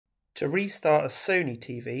To restart a Sony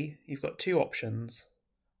TV, you've got two options,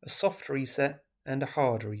 a soft reset and a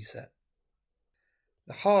hard reset.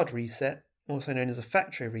 The hard reset, also known as a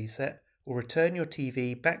factory reset, will return your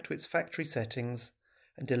TV back to its factory settings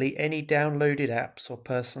and delete any downloaded apps or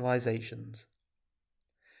personalizations.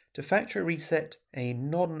 To factory reset a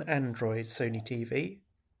non-Android Sony TV,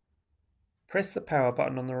 press the power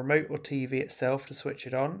button on the remote or TV itself to switch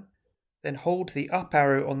it on, then hold the up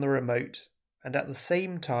arrow on the remote and at the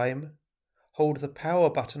same time hold the power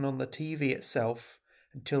button on the TV itself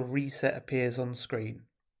until reset appears on screen.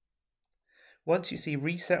 Once you see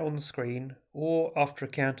reset on screen, or after a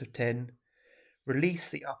count of 10, release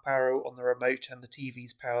the up arrow on the remote and the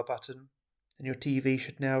TV's power button, and your TV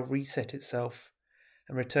should now reset itself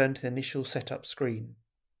and return to the initial setup screen.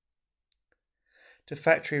 To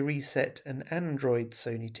factory reset an Android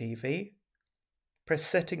Sony TV, press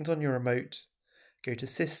Settings on your remote, go to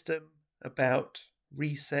System, About,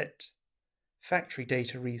 Reset, Factory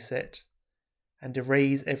Data Reset, and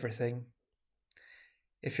erase everything.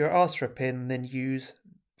 If you're asked for a PIN, then use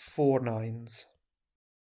 4 9s.